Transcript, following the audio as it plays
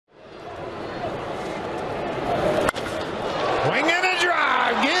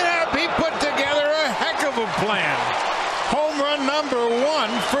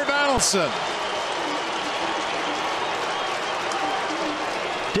Donaldson.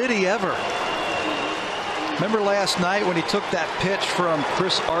 Did he ever? Remember last night when he took that pitch from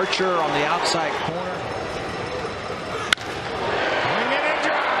Chris Archer on the outside corner? Swinging a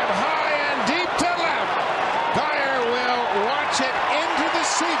drive high and deep to left. Dyer will watch it into the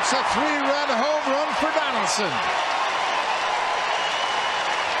seats. A 3-run home run for Donaldson.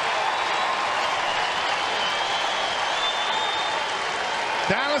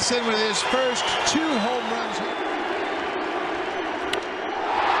 Donaldson with his first 2 home runs.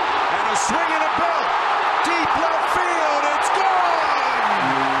 And a swing and a belt. Deep left field. It's gone.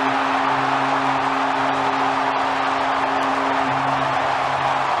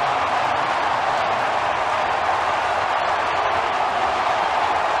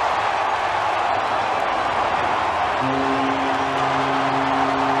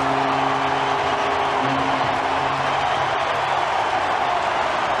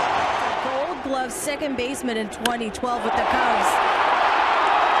 Gold Glove second baseman in 2012 with the Cubs.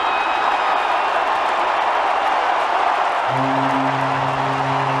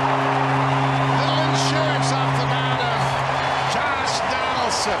 Little insurance off the mound of Josh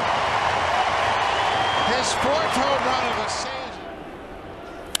Donaldson. His 4th home run of the season.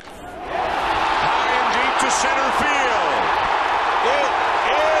 High and deep to center field. It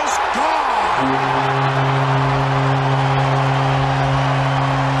is gone.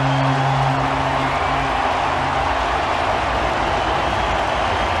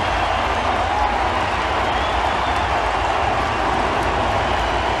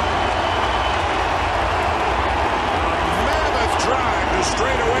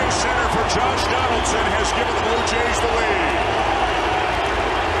 Straightaway center for Josh Donaldson has given the Blue Jays the lead.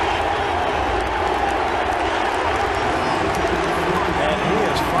 And he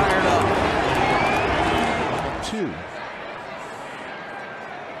is fired up. 2.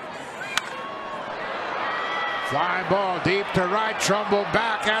 Fly ball deep to right. Trumbull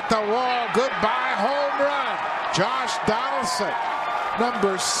back at the wall. Goodbye home run. Josh Donaldson,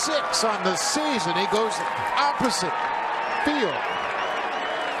 number 6 on the season. He goes opposite field.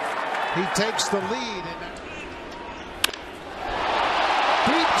 He takes the lead.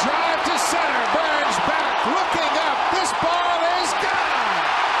 Deep drive to center. Burns back. Looking up. This ball is gone.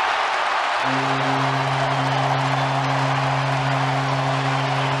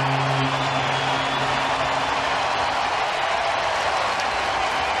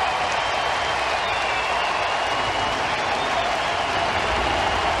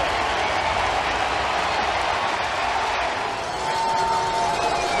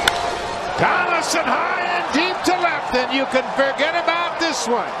 Donaldson high and deep to left, and you can forget about this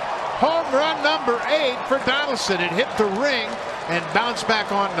one. Home run number 8 for Donaldson. It hit the ring and bounced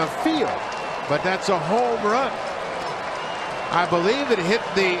back on the field, but that's a home run. I believe it hit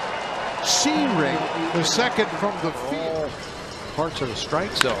the C ring, the second from the field. Parts of the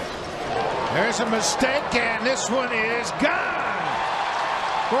strike zone. There's a mistake, and this one is gone.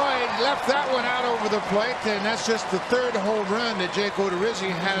 Boy, he left that one out over the plate, and that's just the 3rd home run that Jake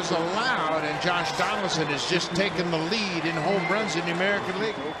Odorizzi has allowed, and Josh Donaldson has just taken the lead in home runs in the American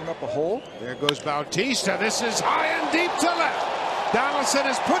League. Open up a hole. There goes Bautista. This is high and deep to left. Donaldson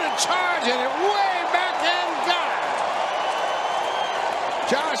has put a charge in it way back and got it.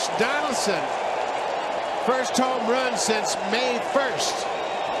 Josh Donaldson, first home run since May 1st,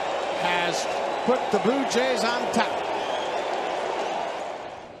 has put the Blue Jays on top.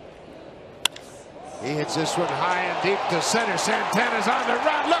 He hits this one high and deep to center. Santana's on the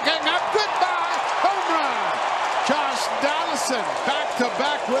run, looking up. Goodbye, home run. Josh Donaldson back to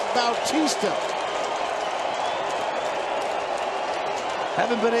back with Bautista.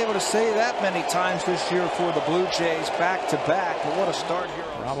 Haven't been able to say that many times this year for the Blue Jays back to back. But what a start here.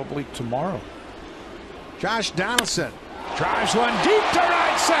 Probably tomorrow. Josh Donaldson drives one deep to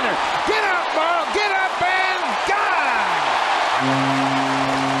right center. Get up, ball. Get up and gone.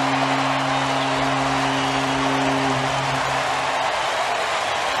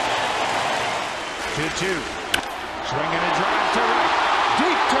 2-2. Swinging a drive to right.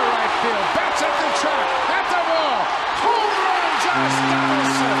 Deep to right field. Bats at the track. At the wall. Home run, Josh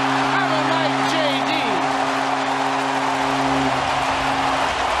Donaldson. Have a night, JD.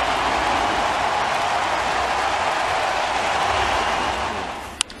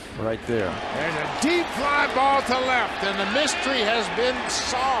 Right there. There's a deep fly ball to left, and the mystery has been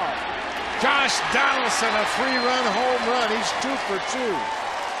solved. Josh Donaldson, a 3-run home run. He's 2 for 2.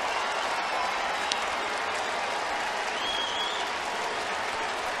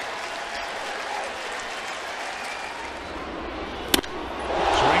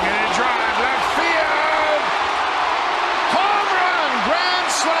 Swinging a drive, left field. Home run, grand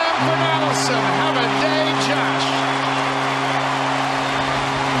slam for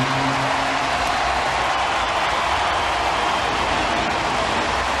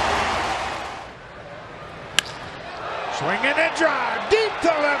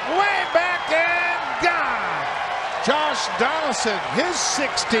Donaldson, his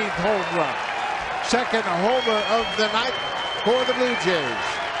 16th home run. Second homer of the night for the Blue Jays.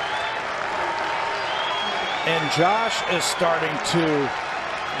 And Josh is starting to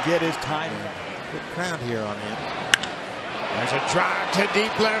get his time. Good crowd here on him. There's a drive to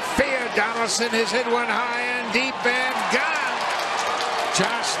deep left field. Donaldson has hit one high and deep and gone.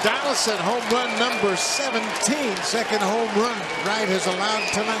 Josh Donaldson, home run number 17. Second home run Wright has allowed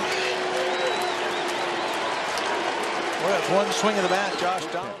tonight. Well, that's one swing of the bat, Josh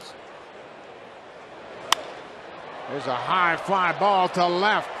Donaldson. There's a high fly ball to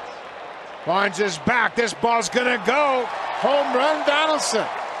left. Finds his back. This ball's going to go. Home run Donaldson.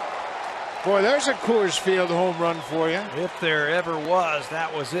 Boy, there's a Coors Field home run for you. If there ever was,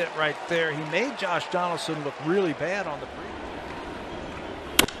 that was it right there. He made Josh Donaldson look really bad on the preview.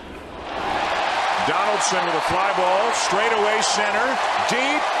 Donaldson with a fly ball, straightaway center,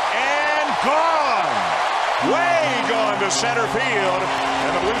 deep and gone. Way gone to center field.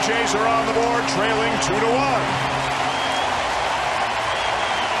 And the Blue Jays are on the board, trailing 2-1.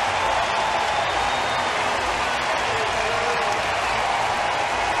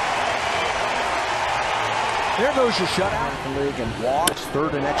 There goes your shutout in the league and walks,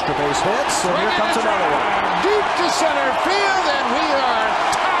 third and extra base hits, and here comes another one. Deep to center field, and we are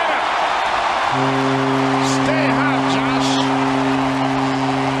tied up. Stay hot, Josh.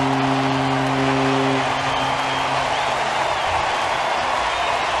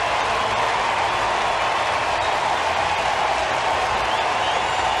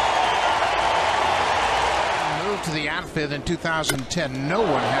 Moved to the outfield in 2010. No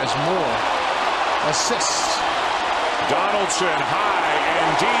one has more assists. Donaldson high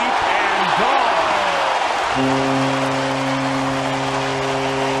and deep and gone.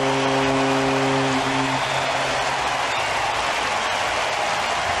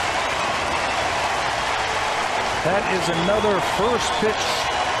 That is another first pitch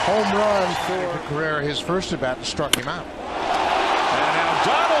home run for Carrera. His first at bat struck him out. And now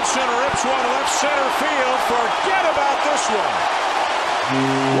Donaldson rips one left center field. Forget about this one.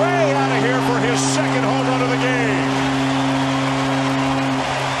 Way out of here for his second home run of the game.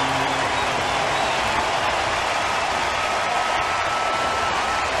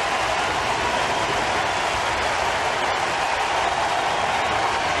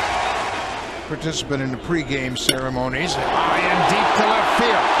 Participant in the pregame ceremonies. High and deep to left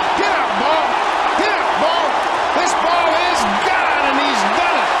field. Get up, ball! Get up, ball! This ball is gone, and he's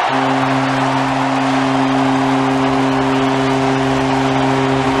done it!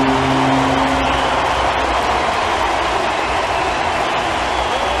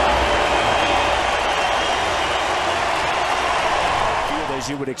 As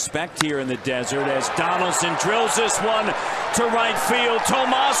you would expect here in the desert, as Donaldson drills this one to right field.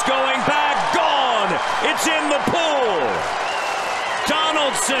 Tomas going back, gone. It's in the pool.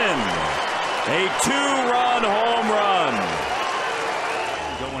 Donaldson, a two-run home run.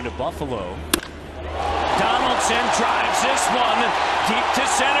 Going to Buffalo. Donaldson drives this one deep to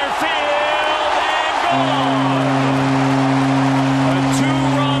center field and gone. A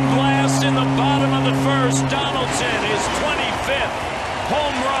two-run blast in the bottom of the first. Donaldson is 25th.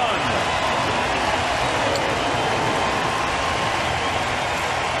 Home run.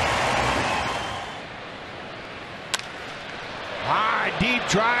 High, deep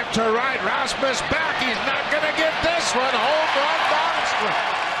drive to right. Rasmus back. He's not going to get this one. Home run, Donaldson.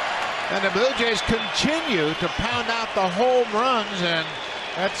 And the Blue Jays continue to pound out the home runs, and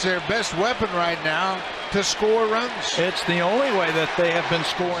that's their best weapon right now to score runs. It's the only way that they have been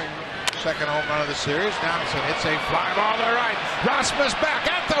scoring. Second home run of the series. Donaldson hits a fly ball to right. Rasmus back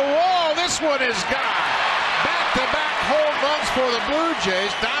at the wall. This one is gone. Back-to-back home runs for the Blue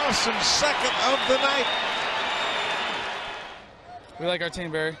Jays. Donaldson's second of the night. We like our team,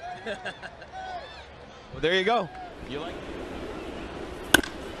 Barry. Well, there you go. You like?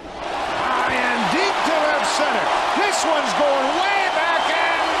 High and deep to left center. This one's going way back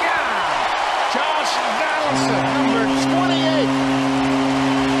and gone. Josh Donaldson, number 28.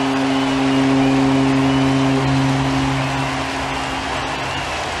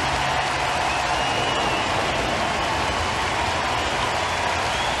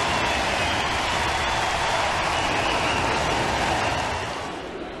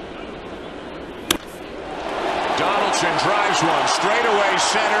 Donaldson drives one straightaway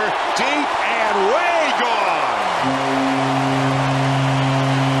center, deep and way gone.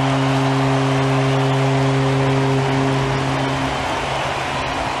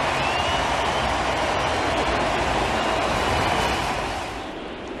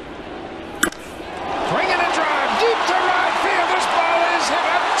 Bringing a drive deep to right field. This ball is hit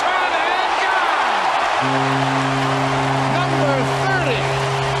a ton and gone. Number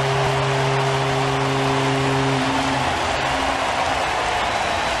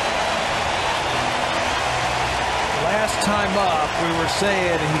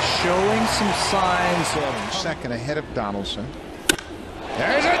saying, he's showing some signs of second ahead of Donaldson.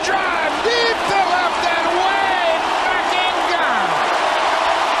 There's a drive deep to left and way back and gone.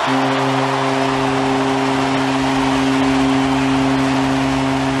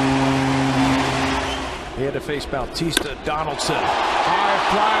 He had to face Bautista. Donaldson. High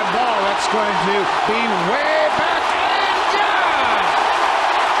fly ball. That's going to be way back and gone.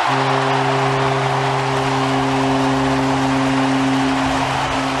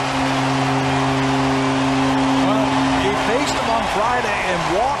 Well, he faced him on Friday and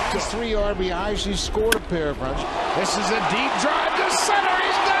walked. 3 RBIs. He scored a pair of runs. This is a deep drive to center.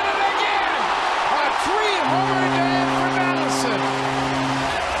 He's done it again. A 3-homer day for Donaldson.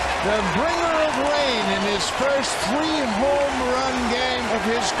 The bringer of rain in his first 3-home run game of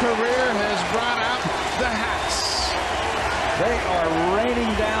his career has brought out the hats. They are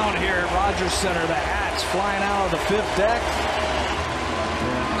raining down here at Rogers Center. The hats flying out of the 5th deck.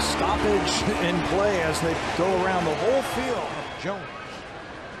 And stoppage in play as they go around the whole field. Jones.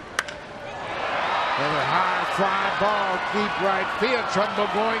 Another high fly ball, deep right field. Trumbull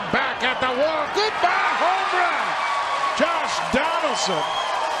going back at the wall. Goodbye, home run. Josh Donaldson,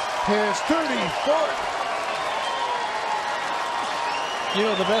 his 34th. You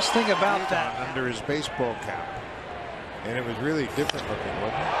know, the best thing about that. Under his baseball cap. And it was really different looking,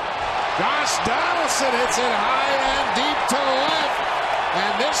 wasn't it? Josh Donaldson hits it high and deep to left.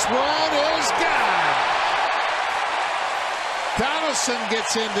 And this one is gone. Donaldson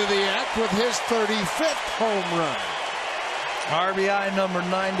gets into the act with his 35th home run. RBI number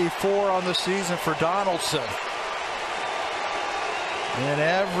 94 on the season for Donaldson. And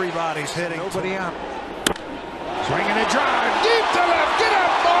everybody's hitting. Nobody out. Swinging a drive deep to left. Get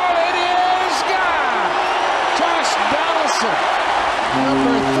up, ball. It is gone. Josh Donaldson,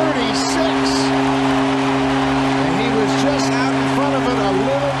 number 36. And he was just out in front of it a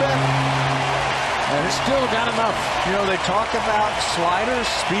little bit. And it still got enough. You know, they talk about sliders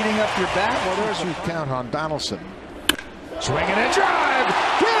speeding up your bat. Well, there's a count on Donaldson. Swinging a drive.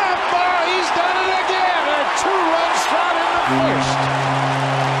 Get up, ball. He's done it again. A 2-run shot in the first.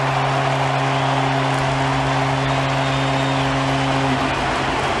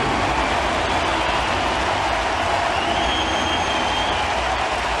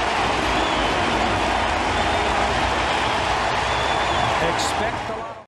 expect